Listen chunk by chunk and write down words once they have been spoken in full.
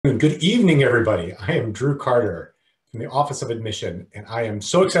Good evening, everybody. I am Drew Carter from the Office of Admission, and I am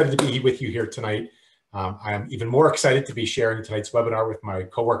so excited to be with you here tonight. I am even more excited to be sharing tonight's webinar with my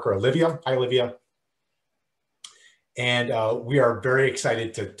coworker, Olivia. Hi, Olivia. And we are very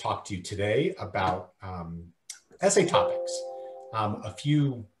excited to talk to you today about essay topics. A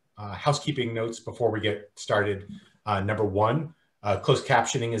few housekeeping notes before we get started. Number one, closed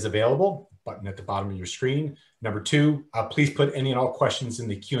captioning is available, button at the bottom of your screen. Number two, please put any and all questions in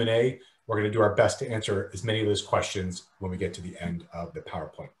the Q&A. We're going to do our best to answer as many of those questions when we get to the end of the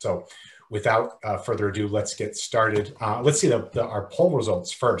PowerPoint. So without further ado, let's get started. Let's see our poll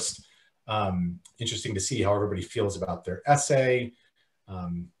results first. Interesting to see how everybody feels about their essay,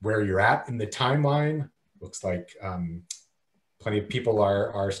 where you're at in the timeline. Looks like plenty of people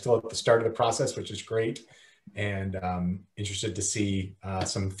are still at the start of the process, which is great. And interested to see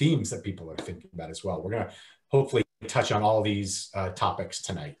some themes that people are thinking about as well. We're going to hopefully touch on all these topics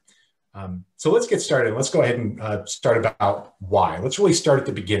tonight. So let's get started. Let's go ahead and start about why. Let's really start at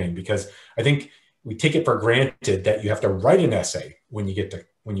the beginning, because I think we take it for granted that you have to write an essay when you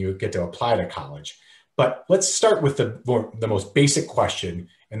get to apply to college. But let's start with the most basic question,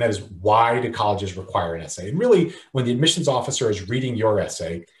 and that is, why do colleges require an essay? And really, when the admissions officer is reading your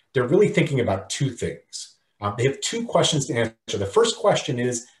essay, they're really thinking about two things. They have two questions to answer. The first question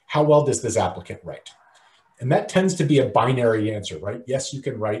is, how well does this applicant write? And that tends to be a binary answer, right? Yes, you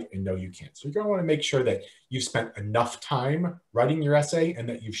can write, and no, you can't. So you're going to want to make sure that you've spent enough time writing your essay and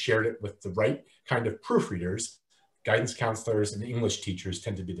that you've shared it with the right kind of proofreaders. Guidance counselors and English teachers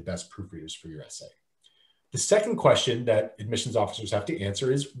tend to be the best proofreaders for your essay. The second question that admissions officers have to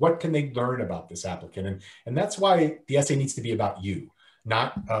answer is, what can they learn about this applicant? And that's why the essay needs to be about you,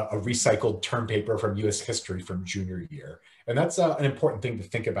 not a recycled term paper from US history from junior year. And that's an important thing to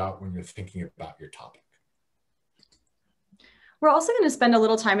think about when you're thinking about your topic. We're also going to spend a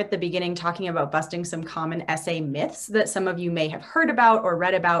little time at the beginning talking about busting some common essay myths that some of you may have heard about or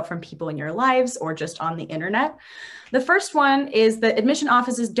read about from people in your lives or just on the internet. The first one is that admission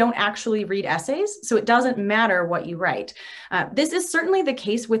offices don't actually read essays, so it doesn't matter what you write. This is certainly the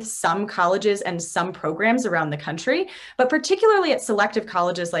case with some colleges and some programs around the country, but particularly at selective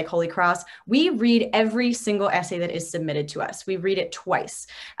colleges like Holy Cross, we read every single essay that is submitted to us. We read it twice,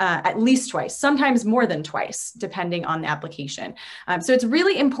 at least twice, sometimes more than twice, depending on the application. So it's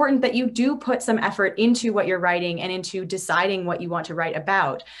really important that you do put some effort into what you're writing and into deciding what you want to write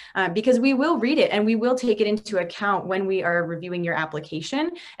about, because we will read it and we will take it into account when we are reviewing your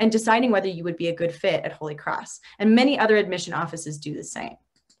application and deciding whether you would be a good fit at Holy Cross. And many other admission offices do the same.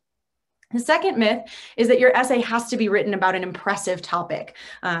 The second myth is that your essay has to be written about an impressive topic,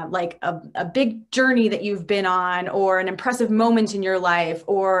 like a big journey that you've been on, or an impressive moment in your life,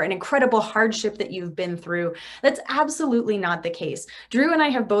 or an incredible hardship that you've been through. That's absolutely not the case. Drew and I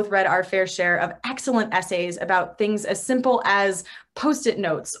have both read our fair share of excellent essays about things as simple as Post-it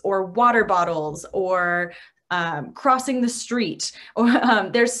notes or water bottles or crossing the street, or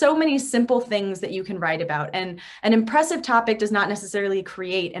there's so many simple things that you can write about, and an impressive topic does not necessarily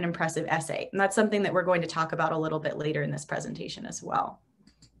create an impressive essay. And that's something that we're going to talk about a little bit later in this presentation as well.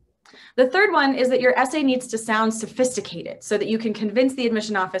 The third one is that your essay needs to sound sophisticated so that you can convince the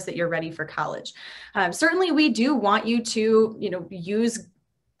admission office that you're ready for college. Certainly we do want you to, use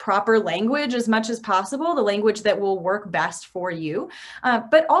proper language as much as possible, the language that will work best for you.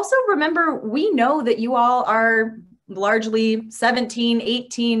 But also remember, we know that you all are largely 17,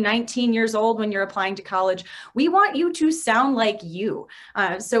 18, 19 years old when you're applying to college. We want you to sound like you.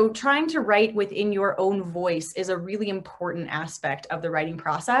 So trying to write within your own voice is a really important aspect of the writing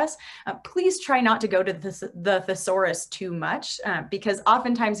process. Please try not to go to the thesaurus too much, because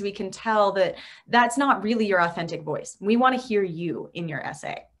oftentimes we can tell that that's not really your authentic voice. We want to hear you in your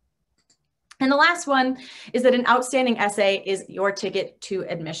essay. And the last one is that an outstanding essay is your ticket to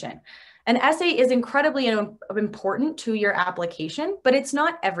admission. An essay is incredibly important to your application, but it's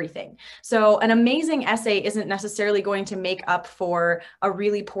not everything. So an amazing essay isn't necessarily going to make up for a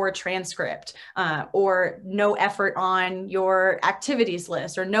really poor transcript, or no effort on your activities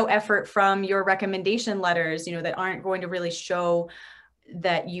list, or no effort from your recommendation letters, that aren't going to really show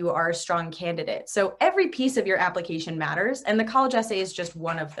that you are a strong candidate. So every piece of your application matters, and the college essay is just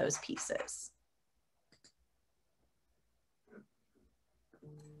one of those pieces.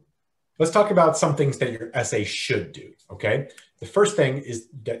 Let's talk about some things that your essay should do, okay? The first thing is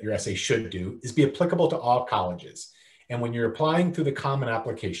that your essay should do is be applicable to all colleges. And when you're applying through the Common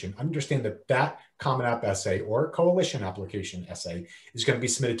Application, understand that that Common App essay or Coalition Application essay is going to be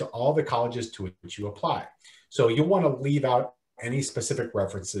submitted to all the colleges to which you apply. So you'll want to leave out any specific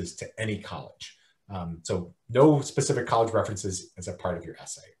references to any college. So no specific college references as a part of your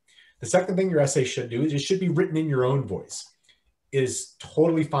essay. The second thing your essay should do is it should be written in your own voice. It is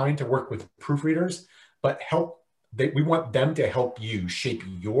totally fine to work with proofreaders, but we want them to help you shape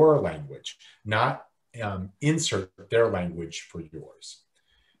your language, not insert their language for yours.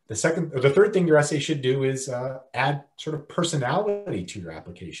 The third thing your essay should do is add sort of personality to your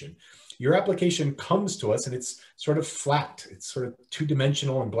application. Your application comes to us and it's sort of flat. It's sort of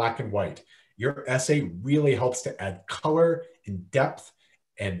two-dimensional and black and white. Your essay really helps to add color and depth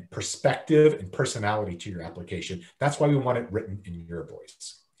and perspective and personality to your application. That's why we want it written in your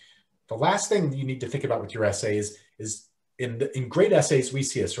voice. The last thing you need to think about with your essay is in great essays, we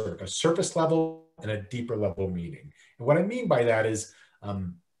see a sort of a surface level and a deeper level meaning. And what I mean by that is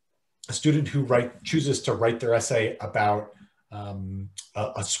a student who chooses to write their essay about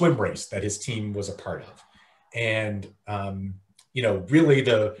a swim race that his team was a part of. And, really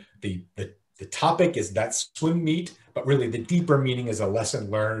the topic is that swim meet, but really the deeper meaning is a lesson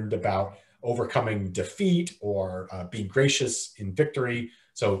learned about overcoming defeat or being gracious in victory.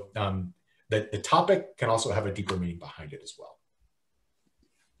 So the topic can also have a deeper meaning behind it as well.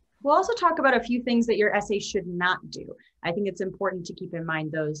 We'll also talk about a few things that your essay should not do. I think it's important to keep in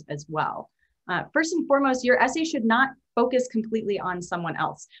mind those as well. First and foremost, your essay should not focus completely on someone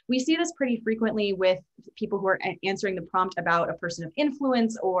else. We see this pretty frequently with people who are answering the prompt about a person of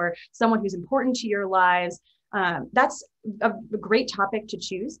influence or someone who's important to your lives. That's a great topic to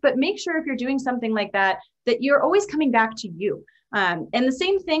choose, but make sure if you're doing something like that, that you're always coming back to you. And the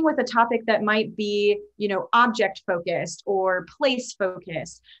same thing with a topic that might be, object focused or place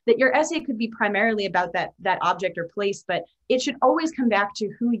focused, that your essay could be primarily about that object or place, but it should always come back to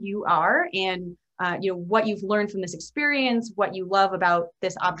who you are and, what you've learned from this experience, what you love about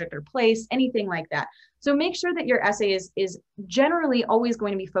this object or place, anything like that. So make sure that your essay is generally always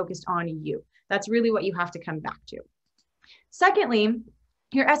going to be focused on you. That's really what you have to come back to. Secondly,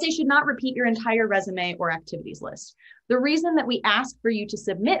 your essay should not repeat your entire resume or activities list. The reason that we ask for you to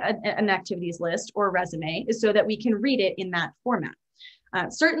submit an activities list or resume is so that we can read it in that format.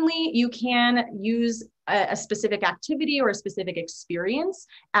 Certainly, you can use a specific activity or a specific experience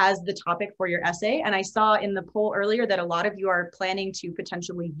as the topic for your essay. And I saw in the poll earlier that a lot of you are planning to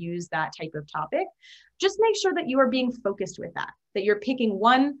potentially use that type of topic. Just make sure that you are being focused with that you're picking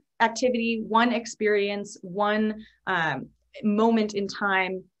one activity, one experience, one moment in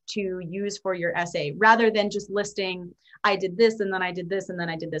time to use for your essay, rather than just listing, I did this, and then I did this, and then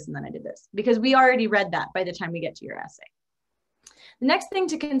I did this, and then I did this, because we already read that by the time we get to your essay. The next thing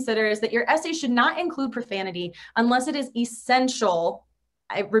to consider is that your essay should not include profanity unless it is essential,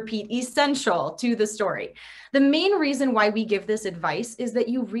 I repeat, essential to the story. The main reason why we give this advice is that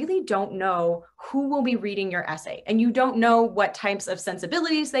you really don't know who will be reading your essay, and you don't know what types of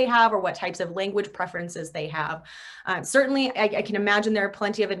sensibilities they have or what types of language preferences they have. Certainly, I can imagine there are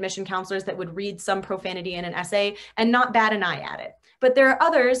plenty of admission counselors that would read some profanity in an essay and not bat an eye at it. But there are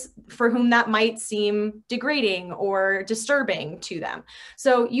others for whom that might seem degrading or disturbing to them.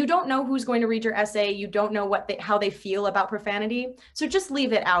 So you don't know who's going to read your essay. You don't know how they feel about profanity. So just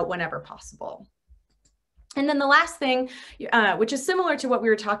leave it out whenever possible. And then the last thing, which is similar to what we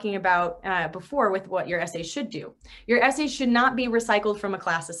were talking about before with what your essay should do. Your essay should not be recycled from a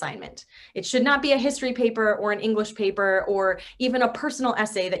class assignment. It should not be a history paper or an English paper or even a personal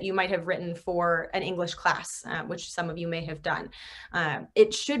essay that you might have written for an English class, which some of you may have done.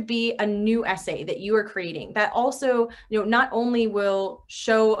 It should be a new essay that you are creating that also, not only will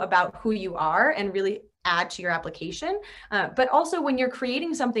show about who you are and really add to your application, but also when you're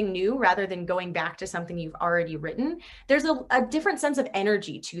creating something new rather than going back to something you've already written, there's a different sense of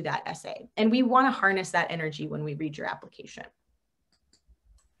energy to that essay. And we want to harness that energy when we read your application.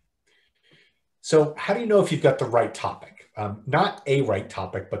 So how do you know if you've got the right topic? Not a right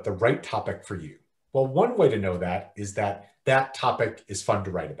topic, but the right topic for you. Well, one way to know that is that topic is fun to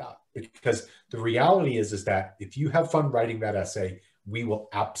write about, because the reality is that if you have fun writing that essay, we will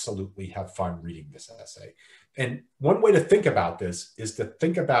absolutely have fun reading this essay. And one way to think about this is to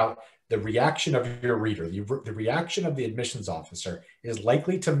think about the reaction of your reader. The reaction of the admissions officer is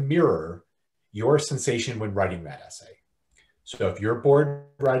likely to mirror your sensation when writing that essay. So if you're bored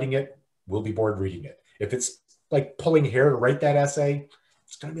writing it, we'll be bored reading it. If it's like pulling hair to write that essay,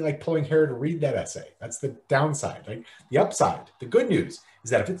 it's going to be like pulling hair to read that essay. That's the downside. Right? The upside, the good news,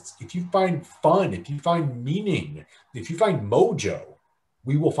 is that if you find fun, if you find meaning, if you find mojo,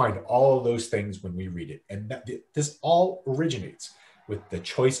 we will find all of those things when we read it. And this all originates with the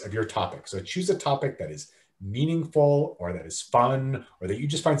choice of your topic. So choose a topic that is meaningful or that is fun or that you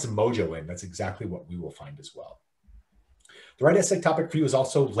just find some mojo in. That's exactly what we will find as well. the right essay topic for you is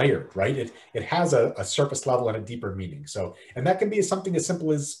also layered, right? It has a surface level and a deeper meaning. So, and that can be something as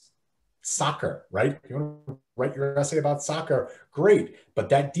simple as soccer, right? If you want to write your essay about soccer, great. But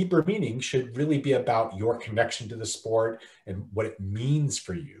that deeper meaning should really be about your connection to the sport and what it means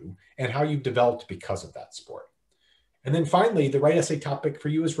for you and how you've developed because of that sport. And then finally, the right essay topic for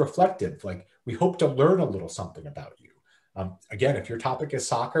you is reflective. Like, we hope to learn a little something about you. Again, if your topic is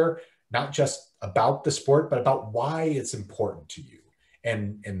soccer, not just about the sport, but about why it's important to you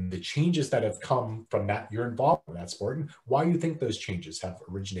and the changes that have come from that, you're involved in that sport, and why you think those changes have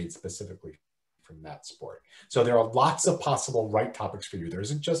originated specifically from that sport. So there are lots of possible right topics for you. There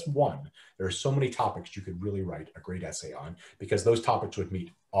isn't just one. There are so many topics you could really write a great essay on, because those topics would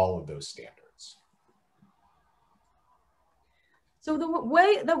meet all of those standards. So the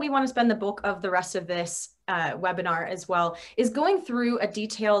way that we want to spend the bulk of the rest of this webinar as well is going through a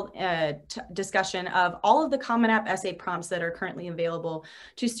detailed discussion of all of the Common App essay prompts that are currently available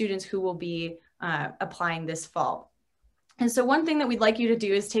to students who will be applying this fall. And so one thing that we'd like you to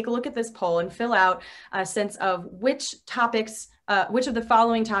do is take a look at this poll and fill out a sense of which topics, which of the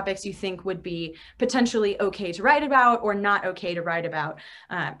following topics you think would be potentially okay to write about or not okay to write about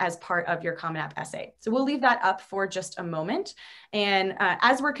as part of your Common App essay. So we'll leave that up for just a moment. And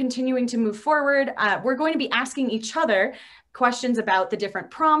as we're continuing to move forward, we're going to be asking each other questions about the different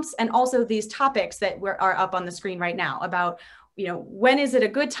prompts and also these topics that are up on the screen right now about, you know, when is it a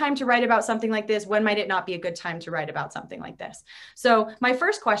good time to write about something like this? When might it not be a good time to write about something like this? So my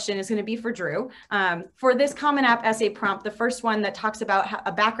first question is going to be for Drew. For this Common App essay prompt, the first one that talks about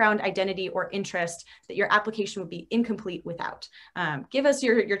a background, identity, or interest that your application would be incomplete without. Give us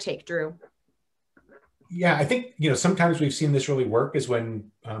your take, Drew. Yeah, I think, you know, sometimes we've seen this really work is when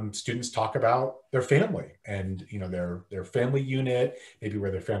students talk about their family and, you know, their family unit, maybe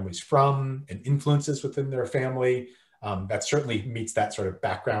where their family's from and influences within their family. That certainly meets that sort of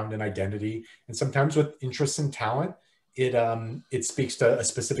background and identity. And sometimes with interests and talent, it speaks to a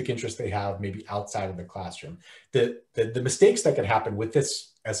specific interest they have maybe outside of the classroom. The mistakes that can happen with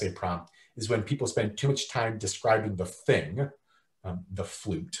this essay prompt is when people spend too much time describing the thing, the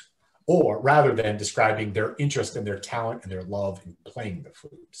flute, or rather than describing their interest and their talent and their love in playing the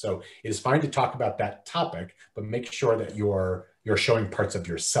flute. So it is fine to talk about that topic, but make sure that you're showing parts of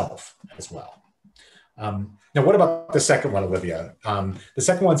yourself as well. Now, what about the second one, Olivia? The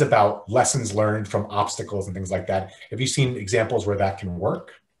second one's about lessons learned from obstacles and things like that. Have you seen examples where that can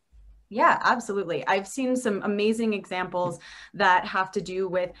work? Yeah, absolutely. I've seen some amazing examples that have to do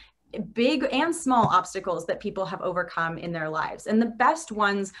with big and small obstacles that people have overcome in their lives. And the best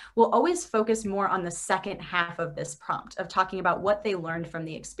ones will always focus more on the second half of this prompt of talking about what they learned from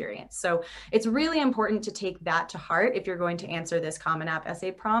the experience. So it's really important to take that to heart if you're going to answer this Common App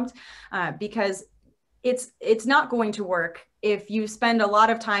essay prompt, because it's not going to work if you spend a lot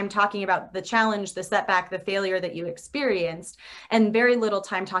of time talking about the challenge, the setback, the failure that you experienced, and very little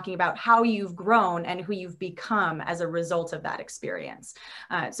time talking about how you've grown and who you've become as a result of that experience.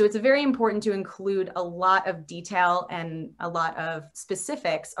 So it's very important to include a lot of detail and a lot of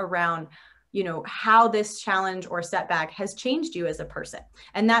specifics around, you know, how this challenge or setback has changed you as a person.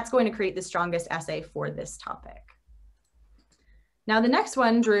 And that's going to create the strongest essay for this topic. Now, the next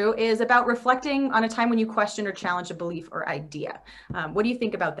one, Drew, is about reflecting on a time when you questioned or challenged a belief or idea. What do you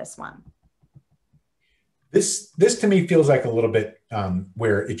think about this one? This to me feels like a little bit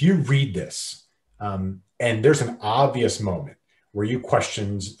where if you read this and there's an obvious moment where you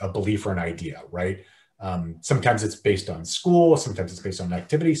questioned a belief or an idea, right? Sometimes it's based on school, sometimes it's based on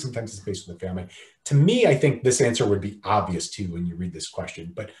activity, sometimes it's based on the family. To me, I think this answer would be obvious to you when you read this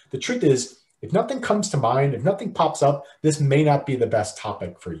question. But the truth is, if nothing comes to mind, if nothing pops up, this may not be the best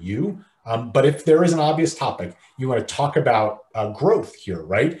topic for you. But if there is an obvious topic, you want to talk about growth here,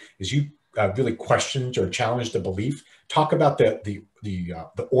 right? As you really questioned or challenged a belief, talk about the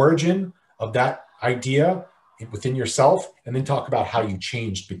origin of that idea within yourself, and then talk about how you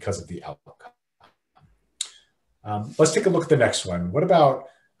changed because of the outcome. Let's take a look at the next one. What about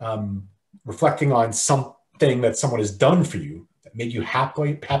reflecting on something that someone has done for you that made you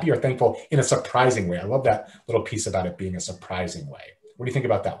happy or thankful in a surprising way? I love that little piece about it being a surprising way. What do you think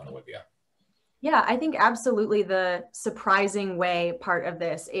about that one, Olivia? Yeah, I think absolutely the surprising way part of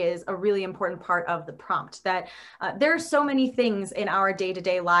this is a really important part of the prompt, that there are so many things in our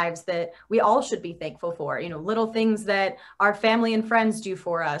day-to-day lives that we all should be thankful for, you know, little things that our family and friends do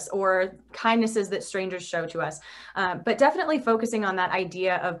for us or kindnesses that strangers show to us. But definitely focusing on that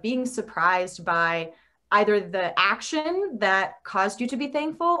idea of being surprised by either the action that caused you to be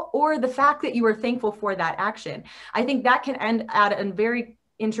thankful or the fact that you were thankful for that action. I think that can add a very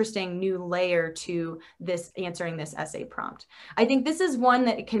interesting new layer to this answering this essay prompt. I think this is one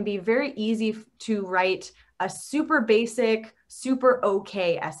that it can be very easy to write a super basic, super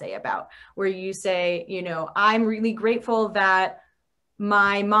okay essay about, where you say, you know, I'm really grateful that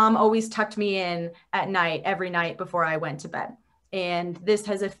my mom always tucked me in at night, every night before I went to bed. And this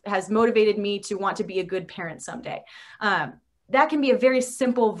has motivated me to want to be a good parent someday. That can be a very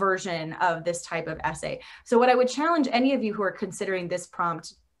simple version of this type of essay. So what I would challenge any of you who are considering this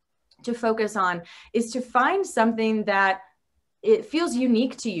prompt to focus on is to find something that it feels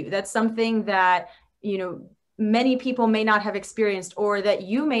unique to you. That's something that, you know, many people may not have experienced, or that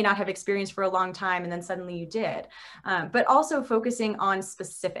you may not have experienced for a long time and then suddenly you did. But also focusing on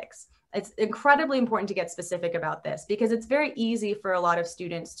specifics. It's incredibly important to get specific about this, because it's very easy for a lot of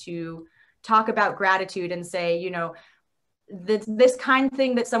students to talk about gratitude and say, you know, this kind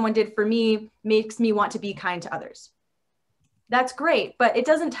thing that someone did for me makes me want to be kind to others. That's great, but it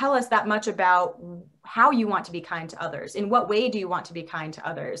doesn't tell us that much about how you want to be kind to others. In what way do you want to be kind to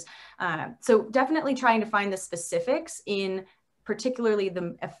others? So definitely trying to find the specifics in particularly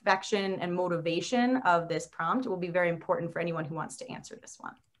the affection and motivation of this prompt will be very important for anyone who wants to answer this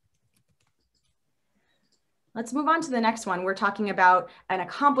one. Let's move on to the next one. We're talking about an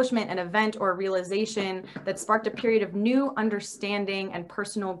accomplishment, an event, or realization that sparked a period of new understanding and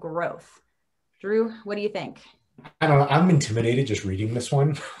personal growth. Drew, what do you think? I don't know. I'm intimidated just reading this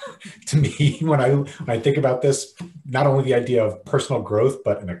one. To me, when I think about this, not only the idea of personal growth,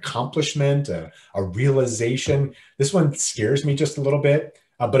 but an accomplishment, a realization, this one scares me just a little bit.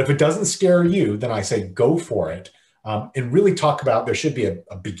 But if it doesn't scare you, then I say go for it. And really talk about, there should be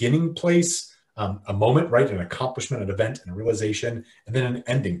a beginning place, a moment, right? An accomplishment, an event, and a realization, and then an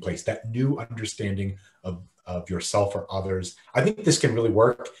ending place, that new understanding of yourself or others. I think this can really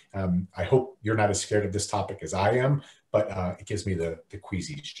work. I hope you're not as scared of this topic as I am, but it gives me the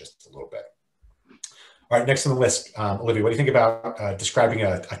queasies just a little bit. All right, next on the list, Olivia, what do you think about describing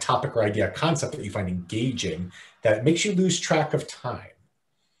a topic or idea, a concept that you find engaging that makes you lose track of time?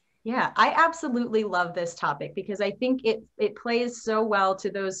 Yeah, I absolutely love this topic, because I think it plays so well to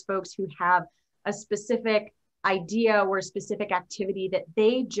those folks who have a specific idea or a specific activity that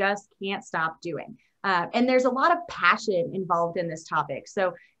they just can't stop doing. And there's a lot of passion involved in this topic.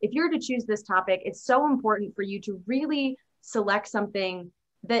 So if you're to choose this topic, it's so important for you to really select something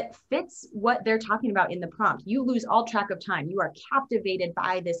that fits what they're talking about in the prompt. You lose all track of time. You are captivated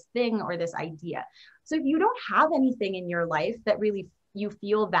by this thing or this idea. So if you don't have anything in your life that really you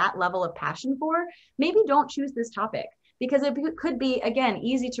feel that level of passion for, maybe don't choose this topic, because it could be, again,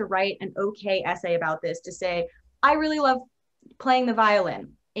 easy to write an okay essay about this, to say, I really love playing the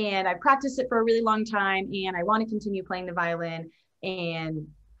violin, and I practiced it for a really long time, and I want to continue playing the violin, and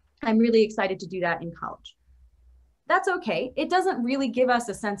I'm really excited to do that in college. That's okay. It doesn't really give us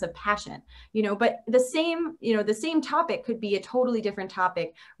a sense of passion, you know, but the same topic could be a totally different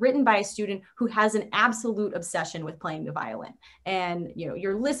topic written by a student who has an absolute obsession with playing the violin. And, you know,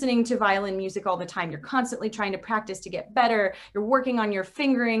 you're listening to violin music all the time. You're constantly trying to practice to get better. You're working on your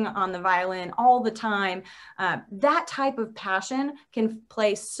fingering on the violin all the time. That type of passion can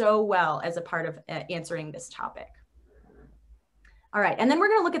play so well as a part of answering this topic. All right. And then we're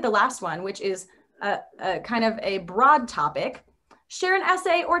going to look at the last one, which is a kind of a broad topic. Share an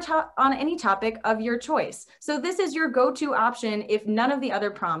essay or on any topic of your choice. So this is your go-to option if none of the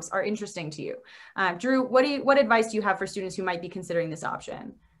other prompts are interesting to you. Drew, what advice do you have for students who might be considering this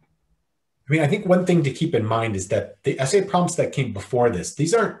option? I mean, I think one thing to keep in mind is that the essay prompts that came before this,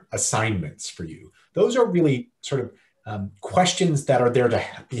 these aren't assignments for you. Those are really sort of questions that are there to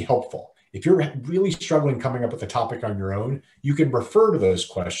be helpful. If you're really struggling coming up with a topic on your own, you can refer to those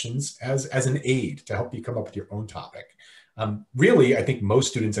questions as an aid to help you come up with your own topic. Really, I think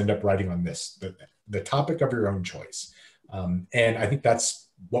most students end up writing on this, the topic of your own choice. And I think that's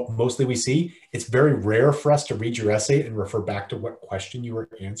what mostly we see. It's very rare for us to read your essay and refer back to what question you were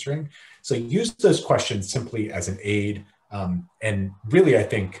answering. So use those questions simply as an aid. And really, I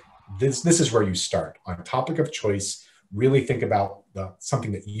think this is where you start. On topic of choice, really think about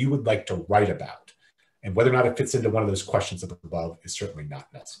something that you would like to write about. And whether or not it fits into one of those questions up above is certainly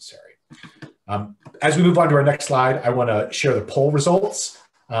not necessary. As we move on to our next slide, I want to share the poll results.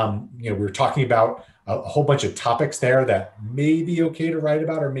 We were talking about a whole bunch of topics there that may be okay to write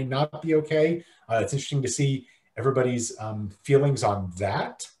about or may not be okay. It's interesting to see everybody's feelings on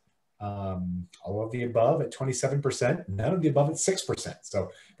that. All of the above at 27%, none of the above at 6%.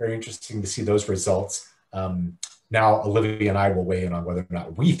 So very interesting to see those results. Now, Olivia and I will weigh in on whether or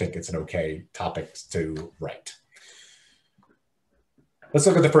not we think it's an okay topic to write. Let's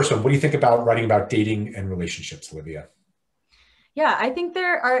look at the first one. What do you think about writing about dating and relationships, Olivia? Yeah, I think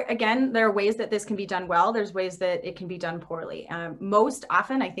there are ways that this can be done well. There's ways that it can be done poorly. Most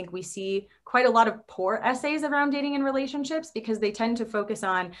often, I think we see quite a lot of poor essays around dating and relationships because they tend to focus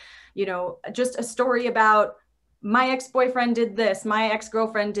on, just a story about my ex-boyfriend did this, my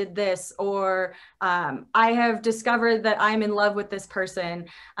ex-girlfriend did this, or I have discovered that I'm in love with this person.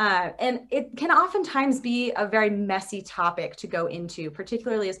 And it can oftentimes be a very messy topic to go into,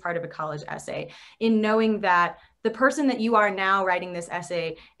 particularly as part of a college essay, in knowing that the person that you are now writing this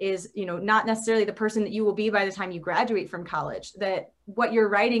essay is, not necessarily the person that you will be by the time you graduate from college. That what you're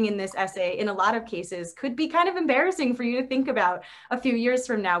writing in this essay, in a lot of cases, could be kind of embarrassing for you to think about a few years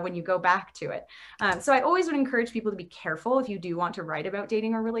from now when you go back to it. So I always would encourage people to be careful if you do want to write about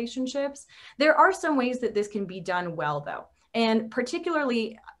dating or relationships. There are some ways that this can be done well, though. And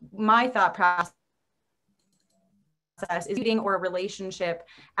particularly my thought process is dating or a relationship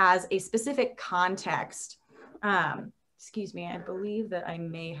as a specific context. Excuse me, I believe that I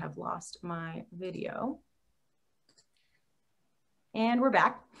may have lost my video. And we're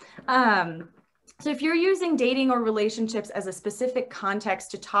back. So if you're using dating or relationships as a specific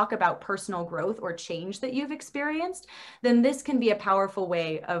context to talk about personal growth or change that you've experienced, then this can be a powerful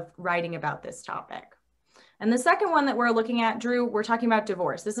way of writing about this topic. And the second one that we're looking at, Drew, we're talking about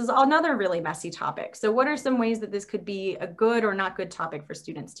divorce. This is another really messy topic. So what are some ways that this could be a good or not good topic for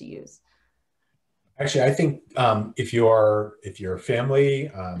students to use? Actually, I think if your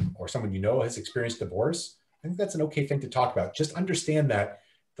family or someone has experienced divorce, I think that's an okay thing to talk about. Just understand that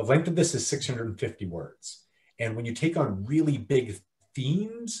the length of this is 650 words. And when you take on really big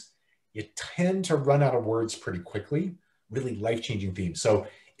themes, you tend to run out of words pretty quickly, really life-changing themes. So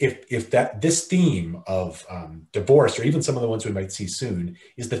if this theme of divorce, or even some of the ones we might see soon,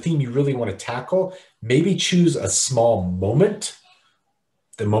 is the theme you really want to tackle, maybe choose a small moment.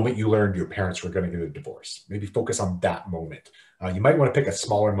 The moment you learned your parents were going to get a divorce. Maybe focus on that moment. You might want to pick a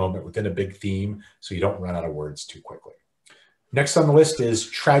smaller moment within a big theme so you don't run out of words too quickly. Next on the list is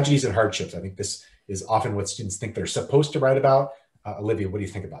tragedies and hardships. I think this is often what students think they're supposed to write about. Olivia, what do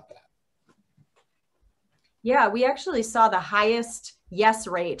you think about that? Yeah, we actually saw the highest yes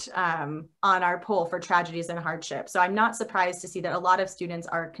rate on our poll for tragedies and hardships. So I'm not surprised to see that a lot of students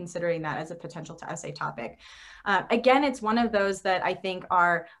are considering that as a potential essay topic. Again, it's one of those that I think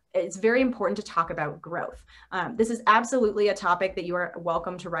it's very important to talk about growth. This is absolutely a topic that you are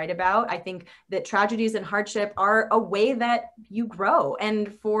welcome to write about. I think that tragedies and hardship are a way that you grow.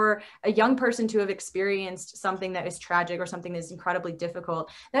 And for a young person to have experienced something that is tragic or something that is incredibly difficult,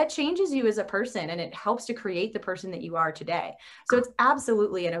 that changes you as a person and it helps to create the person that you are today. So it's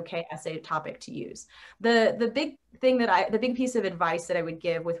absolutely an okay essay topic to use. The big piece of advice that I would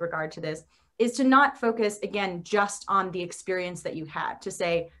give with regard to this is to not focus, again, just on the experience that you had, to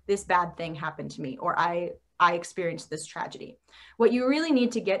say, this bad thing happened to me, or I experienced this tragedy. What you really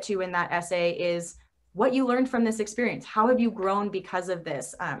need to get to in that essay is what you learned from this experience. How have you grown because of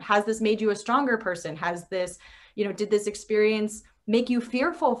this? Has this made you a stronger person? Has this, did this experience make you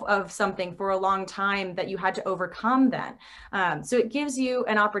fearful of something for a long time that you had to overcome then? So it gives you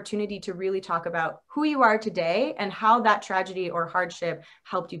an opportunity to really talk about who you are today and how that tragedy or hardship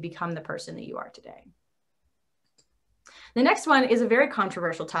helped you become the person that you are today. The next one is a very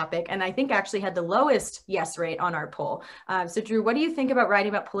controversial topic, and I think actually had the lowest yes rate on our poll. So Drew, what do you think about writing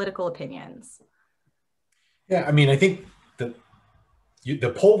about political opinions? Yeah, I mean, I think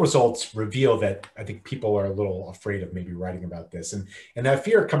the poll results reveal that I think people are a little afraid of maybe writing about this. And that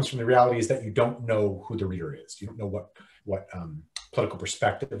fear comes from the reality is that you don't know who the reader is. You don't know what political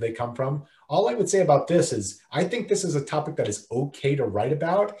perspective they come from. All I would say about this is I think this is a topic that is okay to write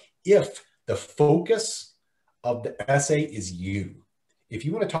about if the focus of the essay is you. If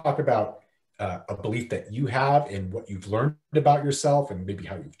you want to talk about a belief that you have and what you've learned about yourself and maybe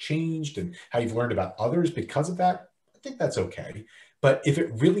how you've changed and how you've learned about others because of that, I think that's okay. But if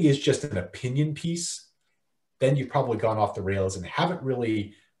it really is just an opinion piece, then you've probably gone off the rails and haven't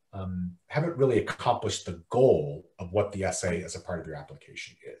really accomplished the goal of what the essay as a part of your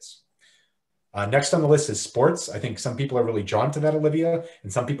application is. Next on the list is sports. I think some people are really drawn to that, Olivia,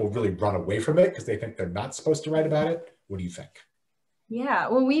 and some people really run away from it because they think they're not supposed to write about it. What do you think? Yeah,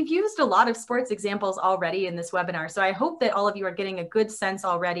 well, we've used a lot of sports examples already in this webinar, so I hope that all of you are getting a good sense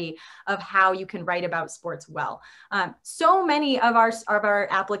already of how you can write about sports well. So many of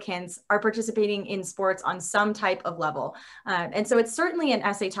our applicants are participating in sports on some type of level, and so it's certainly an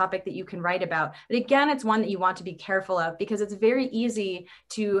essay topic that you can write about. But again, it's one that you want to be careful of because it's very easy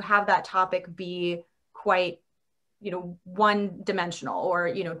to have that topic be quite one dimensional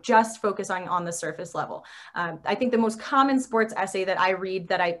or, just focusing on the surface level. I think the most common sports essay that I read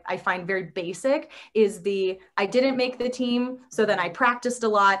that I find very basic is I didn't make the team, so then I practiced a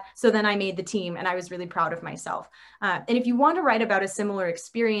lot, so then I made the team and I was really proud of myself. And if you want to write about a similar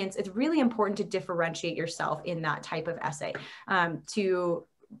experience, it's really important to differentiate yourself in that type of essay, to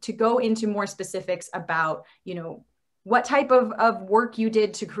go into more specifics about, what type of work you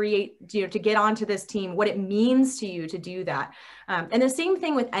did to create, to get onto this team, what it means to you to do that. And the same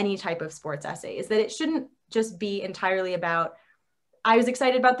thing with any type of sports essay is that it shouldn't just be entirely about, I was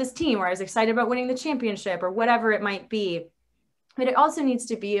excited about this team, or I was excited about winning the championship, or whatever it might be. But it also needs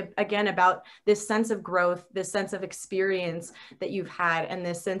to be, again, about this sense of growth, this sense of experience that you've had, and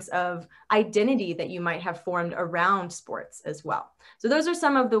this sense of identity that you might have formed around sports as well. So those are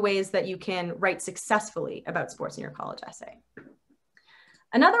some of the ways that you can write successfully about sports in your college essay.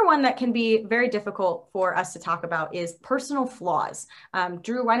 Another one that can be very difficult for us to talk about is personal flaws.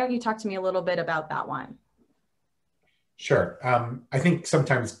 Drew, why don't you talk to me a little bit about that one? Sure. I think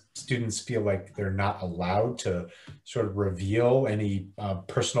sometimes students feel like they're not allowed to sort of reveal any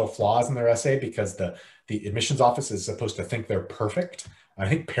personal flaws in their essay because the admissions office is supposed to think they're perfect. I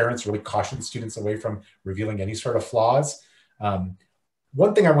think parents really caution students away from revealing any sort of flaws.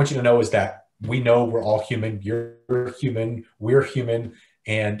 One thing I want you to know is that we know we're all human. You're human, we're human,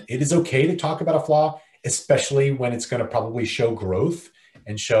 and it is okay to talk about a flaw, especially when it's going to probably show growth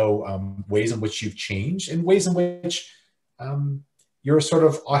and show ways in which you've changed and ways in which you're sort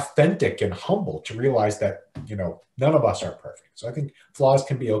of authentic and humble to realize that, none of us are perfect. So I think flaws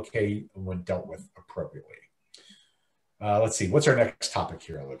can be okay when dealt with appropriately. Let's see, what's our next topic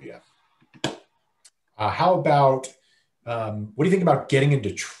here, Olivia? How about, what do you think about getting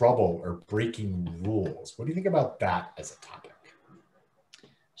into trouble or breaking rules? What do you think about that as a topic?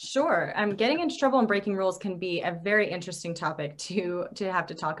 Sure. Getting into trouble and breaking rules can be a very interesting topic to have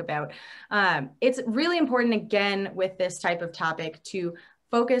to talk about. It's really important, again, with this type of topic to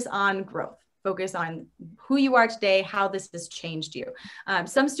focus on growth. Focus on who you are today, how this has changed you.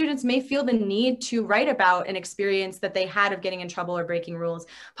 Some students may feel the need to write about an experience that they had of getting in trouble or breaking rules,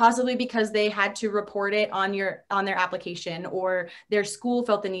 possibly because they had to report it on their application, or their school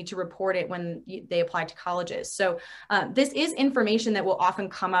felt the need to report it when they applied to colleges. So this is information that will often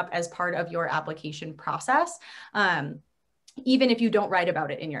come up as part of your application process. Even if you don't write about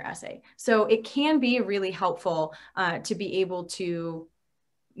it in your essay. So it can be really helpful to be able to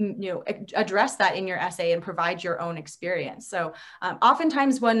address that in your essay and provide your own experience. So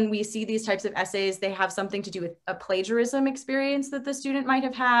oftentimes when we see these types of essays, they have something to do with a plagiarism experience that the student might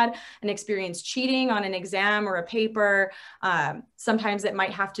have had, an experience cheating on an exam or a paper. Sometimes it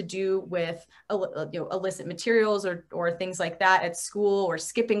might have to do with illicit materials or things like that at school, or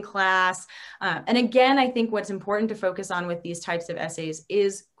skipping class. And again, I think what's important to focus on with these types of essays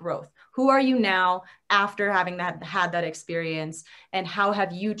is growth. Who are you now after having had that experience, and how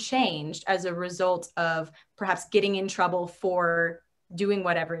have you changed as a result of perhaps getting in trouble for doing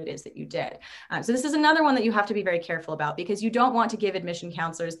whatever it is that you did? So this is another one that you have to be very careful about, because you don't want to give admission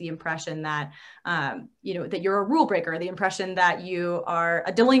counselors the impression that, that you're a rule breaker, the impression that you are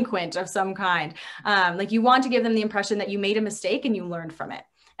a delinquent of some kind. Like, you want to give them the impression that you made a mistake and you learned from it.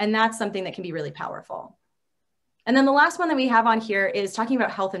 And that's something that can be really powerful. And then the last one that we have on here is talking about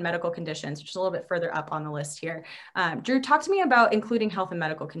health and medical conditions, which is a little bit further up on the list here. Drew, talk to me about including health and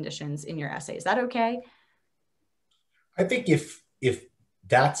medical conditions in your essay. Is that okay? I think if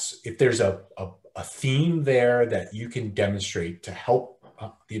there's a theme there that you can demonstrate to help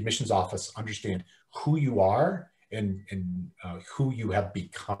the admissions office understand who you are and who you have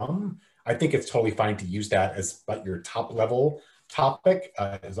become, I think it's totally fine to use that as your top level topic,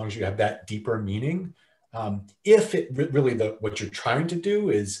 as long as you have that deeper meaning. If it really what you're trying to do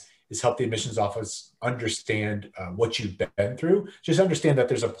is help the admissions office understand what you've been through, just understand that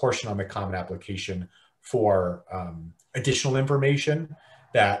there's a portion on the Common Application for additional information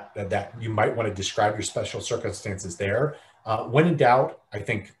that you might want to describe your special circumstances there. When in doubt, I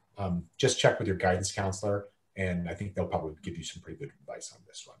think just check with your guidance counselor, and I think they'll probably give you some pretty good advice on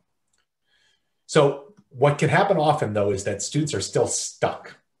this one. So what can happen often, though, is that students are still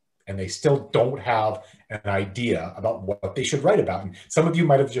stuck and they still don't have an idea about what they should write about. And some of you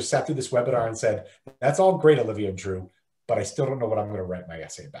might have just sat through this webinar and said, that's all great, Olivia and Drew, but I still don't know what I'm going to write my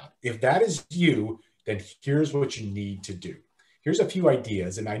essay about. If that is you, then here's what you need to do. Here's a few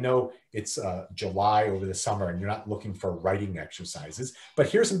ideas. And I know it's July over the summer and you're not looking for writing exercises, but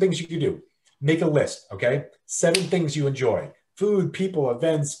here's some things you can do. Make a list, okay? 7 things you enjoy: food, people,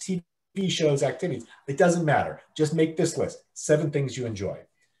 events, TV shows, activities. It doesn't matter. Just make this list. 7 things you enjoy.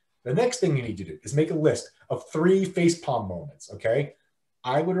 The next thing you need to do is make a list of 3 facepalm moments, okay?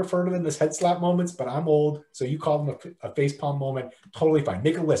 I would refer to them as head slap moments, but I'm old, so you call them a facepalm moment, totally fine.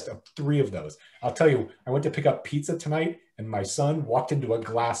 Make a list of 3 of those. I'll tell you, I went to pick up pizza tonight, and my son walked into a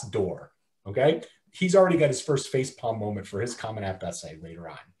glass door, okay? He's already got his first facepalm moment for his Common App essay later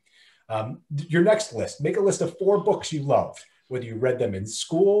on. Your next list, make a list of 4 books you loved, whether you read them in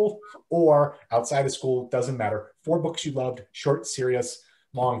school or outside of school, doesn't matter. 4 books you loved, short, serious,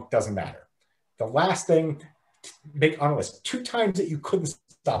 long, doesn't matter. The last thing, make on a list 2 times that you couldn't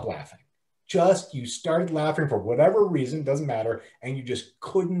stop laughing. Just you started laughing for whatever reason, doesn't matter, and you just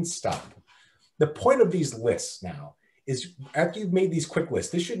couldn't stop. The point of these lists now is after you've made these quick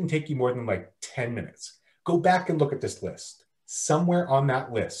lists, this shouldn't take you more than like 10 minutes. Go back and look at this list. Somewhere on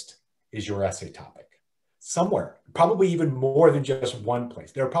that list is your essay topic. Somewhere, probably even more than just one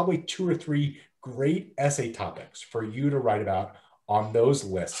place. There are probably 2 or 3 great essay topics for you to write about on those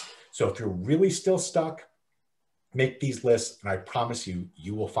lists. So if you're really still stuck, make these lists, and I promise you,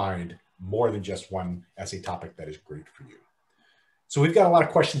 you will find more than just one essay topic that is great for you. So we've got a lot of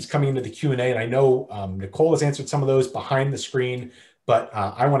questions coming into the Q&A, and I know Nicole has answered some of those behind the screen, but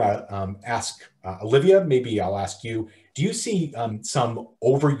I want to ask Olivia, maybe I'll ask you, do you see some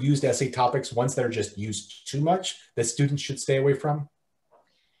overused essay topics, ones that are just used too much, that students should stay away from?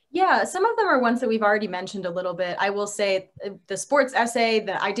 Yeah, some of them are ones that we've already mentioned a little bit. I will say the sports essay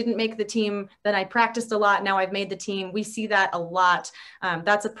that I didn't make the team, then I practiced a lot, now I've made the team. We see that a lot.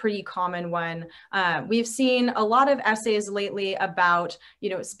 That's a pretty common one. We've seen a lot of essays lately about,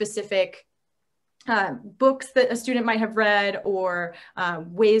 specific books that a student might have read, or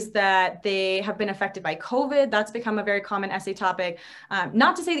ways that they have been affected by COVID. That's become a very common essay topic.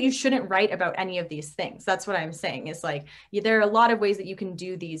 Not to say that you shouldn't write about any of these things. That's what I'm saying. Is like, there are a lot of ways that you can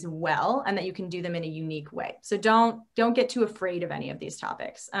do these well, and that you can do them in a unique way. So don't get too afraid of any of these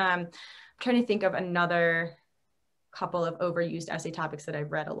topics. I'm trying to think of another couple of overused essay topics that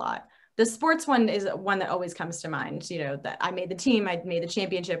I've read a lot. The sports one is one that always comes to mind, that I made the team, I made the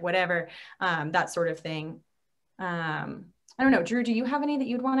championship, whatever, that sort of thing. I don't know, Drew, do you have any that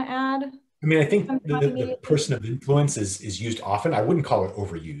you'd want to add? I mean, I think the person of influence is used often. I wouldn't call it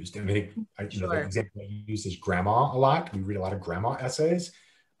overused. I mean, the example I use is grandma a lot. We read a lot of grandma essays.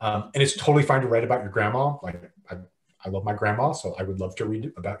 And it's totally fine to write about your grandma. Like, I love my grandma, so I would love to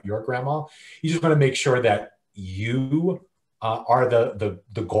read about your grandma. You just want to make sure that you are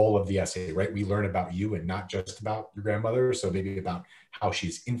the goal of the essay, right? We learn about you and not just about your grandmother. So maybe about how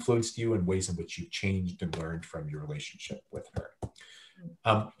she's influenced you and ways in which you've changed and learned from your relationship with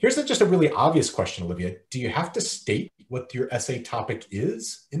her. Here's just a really obvious question, Olivia. Do you have to state what your essay topic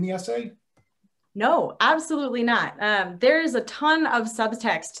is in the essay? No, absolutely not. There is a ton of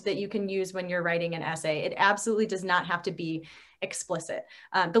subtext that you can use when you're writing an essay. It absolutely does not have to be explicit.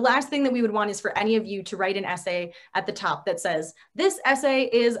 The last thing that we would want is for any of you to write an essay at the top that says, this essay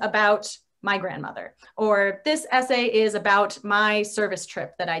is about my grandmother, or this essay is about my service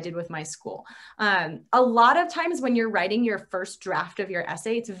trip that I did with my school. A lot of times when you're writing your first draft of your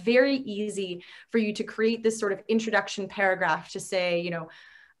essay, it's very easy for you to create this sort of introduction paragraph to say,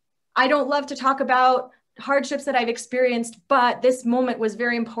 I don't love to talk about hardships that I've experienced, but this moment was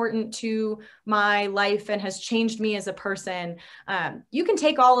very important to my life and has changed me as a person. You can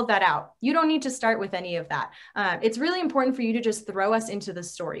take all of that out. You don't need to start with any of that. It's really important for you to just throw us into the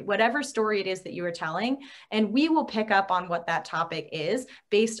story, whatever story it is that you are telling, and we will pick up on what that topic is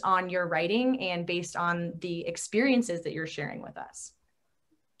based on your writing and based on the experiences that you're sharing with us.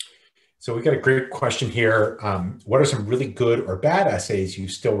 So we got a great question here. What are some really good or bad essays you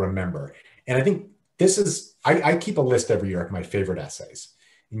still remember? And I think this is, I keep a list every year of my favorite essays.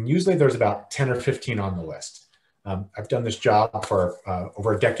 And usually there's about 10 or 15 on the list. I've done this job for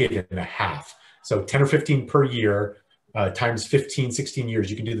over a decade and a half. So 10 or 15 per year times 15, 16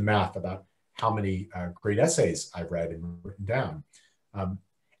 years, you can do the math about how many great essays I've read and written down. And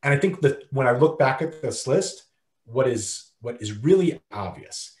I think that when I look back at this list, what is really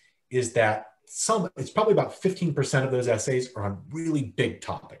obvious is that it's probably about 15% of those essays are on really big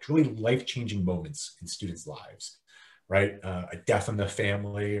topics, really life-changing moments in students' lives, right? A death in the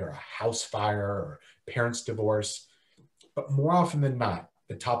family, or a house fire, or parents' divorce. But more often than not,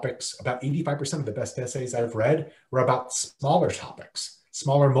 the topics, about 85% of the best essays I've read were about smaller topics,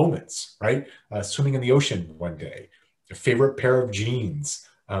 smaller moments, right? Swimming in the ocean one day, a favorite pair of jeans,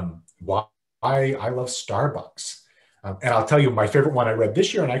 why I love Starbucks. And I'll tell you, my favorite one I read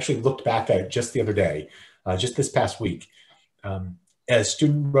this year, and I actually looked back at it just the other day, just this past week. A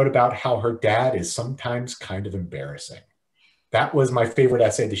student wrote about how her dad is sometimes kind of embarrassing. That was my favorite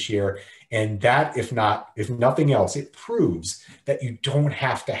essay this year. And that, if nothing else, it proves that you don't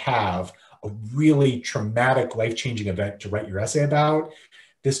have to have a really traumatic, life-changing event to write your essay about.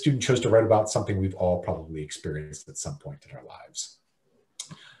 This student chose to write about something we've all probably experienced at some point in our lives.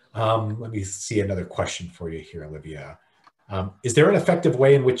 Let me see another question for you here, Olivia. Is there an effective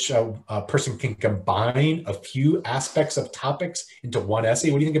way in which a person can combine a few aspects of topics into one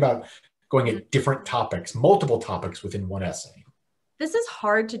essay? What do you think about going at different topics, multiple topics within one essay? This is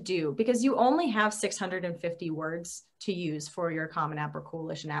hard to do because you only have 650 words to use for your Common App or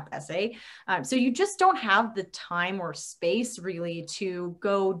Coalition App essay. So you just don't have the time or space really to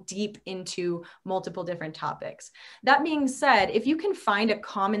go deep into multiple different topics. That being said, if you can find a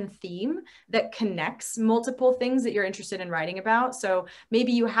common theme that connects multiple things that you're interested in writing about, so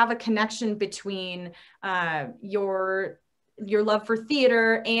maybe you have a connection between your love for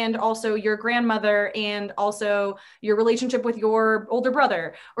theater and also your grandmother and also your relationship with your older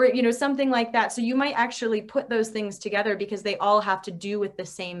brother, or something like that. So you might actually put those things together because they all have to do with the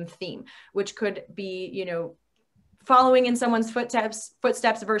same theme, which could be following in someone's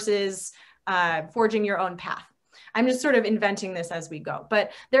footsteps versus forging your own path. I'm just sort of inventing this as we go,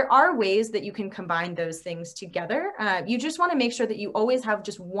 but there are ways that you can combine those things together. You just want to make sure that you always have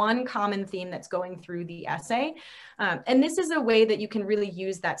just one common theme that's going through the essay. And this is a way that you can really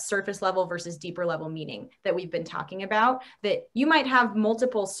use that surface level versus deeper level meaning that we've been talking about, that you might have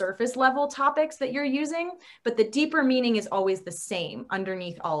multiple surface level topics that you're using, but the deeper meaning is always the same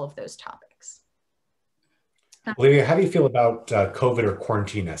underneath all of those topics. Olivia, how do you feel about COVID or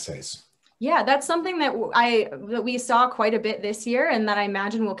quarantine essays? Yeah, that's something that we saw quite a bit this year and that I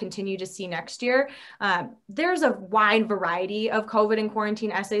imagine we'll continue to see next year. There's a wide variety of COVID and quarantine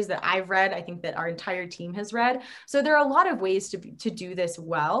essays that I've read. I think that our entire team has read. So there are a lot of ways to do this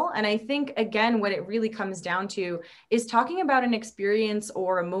well. And I think, again, what it really comes down to is talking about an experience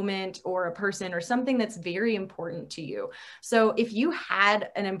or a moment or a person or something that's very important to you. So if you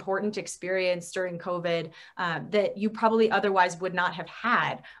had an important experience during COVID that you probably otherwise would not have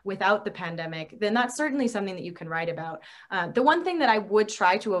had without the pandemic, then that's certainly something that you can write about. The one thing that I would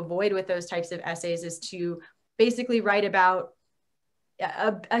try to avoid with those types of essays is to basically write about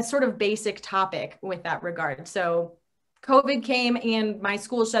a sort of basic topic with that regard. So COVID came and my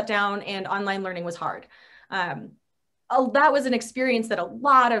school shut down and online learning was hard. That was an experience that a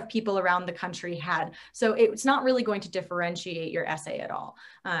lot of people around the country had. So it's not really going to differentiate your essay at all.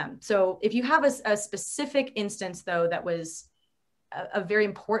 So if you have a specific instance, though, that was a very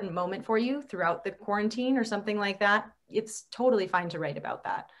important moment for you throughout the quarantine or something like that, it's totally fine to write about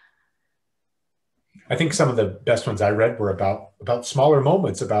that. I think some of the best ones I read were about smaller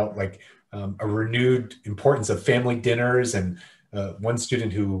moments, about like a renewed importance of family dinners, and one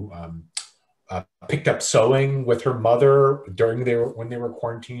student who picked up sewing with her mother when they were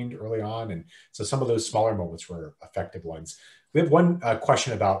quarantined early on. And so some of those smaller moments were effective ones. We have one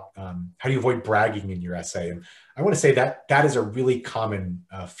question about how do you avoid bragging in your essay? And I want to say that that is a really common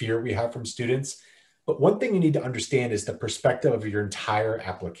fear we have from students. But one thing you need to understand is the perspective of your entire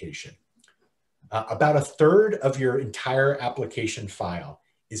application. About a third of your entire application file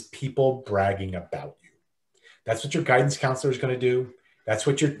is people bragging about you. That's what your guidance counselor is going to do. That's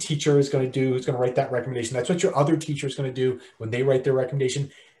what your teacher is going to do, who's going to write that recommendation. That's what your other teacher is going to do when they write their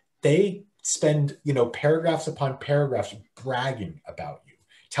recommendation. They spend, paragraphs upon paragraphs bragging about you,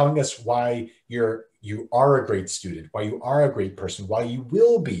 telling us why you are a great student, why you are a great person, why you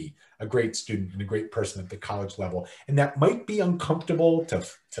will be a great student and a great person at the college level. And that might be uncomfortable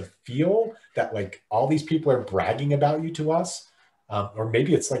to feel that like all these people are bragging about you to us, or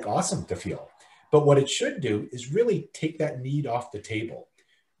maybe it's like awesome to feel. But what it should do is really take that need off the table.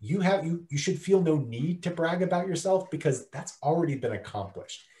 You should feel no need to brag about yourself because that's already been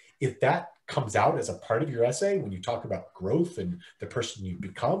accomplished. If that comes out as a part of your essay, when you talk about growth and the person you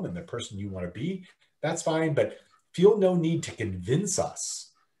become and the person you want to be, that's fine. But feel no need to convince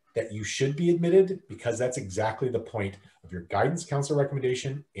us that you should be admitted, because that's exactly the point of your guidance counselor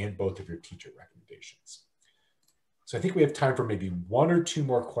recommendation and both of your teacher recommendations. So I think we have time for maybe one or two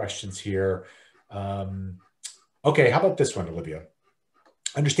more questions here. Okay, how about this one, Olivia?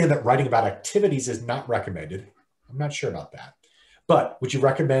 Understand that writing about activities is not recommended. I'm not sure about that. But would you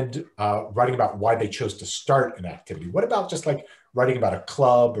recommend writing about why they chose to start an activity? What about just like writing about a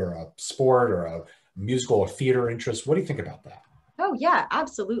club or a sport or a musical or theater interest? What do you think about that? Oh, yeah,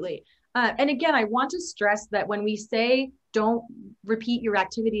 absolutely. And again, I want to stress that when we say don't repeat your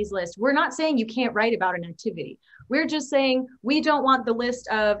activities list, we're not saying you can't write about an activity. We're just saying we don't want the list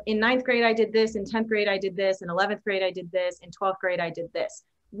of in 9th grade I did this, in 10th grade I did this, in 11th grade I did this, in 12th grade I did this.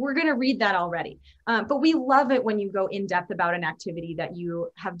 we're going to read that already. But we love it when you go in depth about an activity that you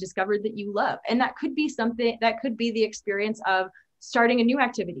have discovered that you love. And that could be something, that could be the experience of starting a new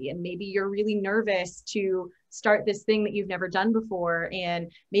activity. And maybe you're really nervous to start this thing that you've never done before.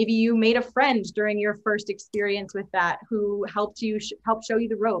 And maybe you made a friend during your first experience with that who helped you, help show you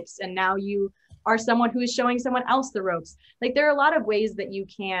the ropes. And now you are someone who is showing someone else the ropes. Like there are a lot of ways that you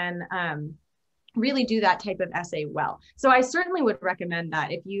can really do that type of essay well. So I certainly would recommend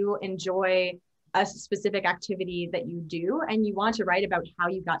that if you enjoy a specific activity that you do and you want to write about how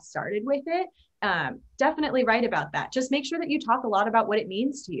you got started with it, definitely write about that. Just make sure that you talk a lot about what it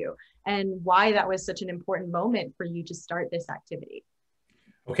means to you and why that was such an important moment for you to start this activity.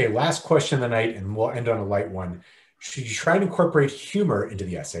 Okay, last question of the night, and we'll end on a light one. Should you try and incorporate humor into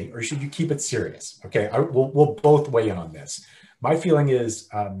the essay, or should you keep it serious? Okay, we'll both weigh in on this. My feeling is,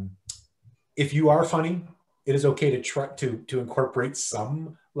 if you are funny, it is okay to try to incorporate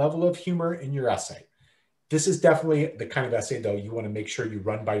some level of humor in your essay. This is definitely the kind of essay, though, you want to make sure you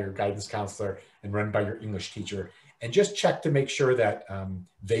run by your guidance counselor and run by your English teacher, and just check to make sure that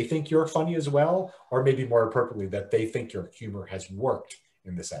they think you're funny as well, or maybe more appropriately, that they think your humor has worked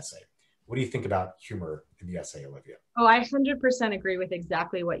in this essay. What do you think about humor in the essay, Olivia? Oh, I 100% agree with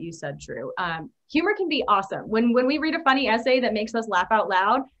exactly what you said, Drew. Humor can be awesome. When we read a funny essay that makes us laugh out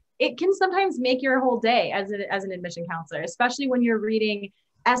loud, it can sometimes make your whole day as an admission counselor, especially when you're reading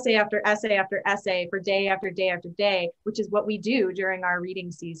essay after essay after essay for day after day after day, which is what we do during our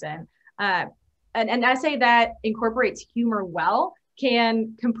reading season. An essay that incorporates humor well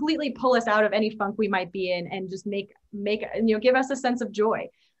can completely pull us out of any funk we might be in and just give us a sense of joy.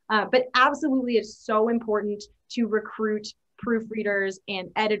 But absolutely, it's so important to recruit proofreaders and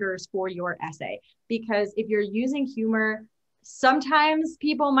editors for your essay, because if you're using humor, sometimes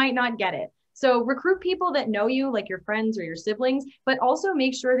people might not get it. So recruit people that know you, like your friends or your siblings, but also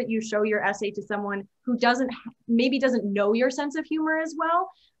make sure that you show your essay to someone who maybe doesn't know your sense of humor as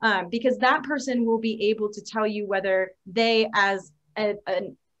well, because that person will be able to tell you whether they, as an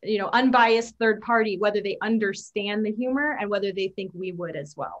unbiased third party, whether they understand the humor and whether they think we would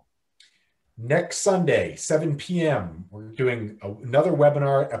as well. Next Sunday, 7 p.m., we're doing another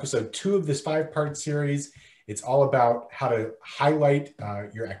webinar, episode 2 of this 5-part series. It's all about how to highlight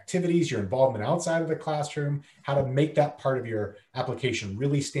your activities, your involvement outside of the classroom, how to make that part of your application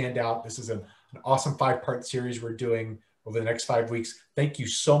really stand out. This is an awesome 5-part series we're doing over the next 5 weeks. Thank you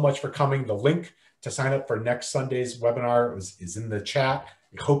so much for coming. The link to sign up for next Sunday's webinar is in the chat.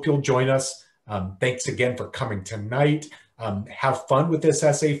 I hope you'll join us. Thanks again for coming tonight. Have fun with this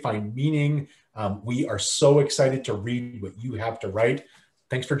essay, find meaning. We are so excited to read what you have to write.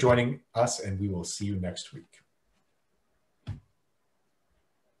 Thanks for joining us, and we will see you next week.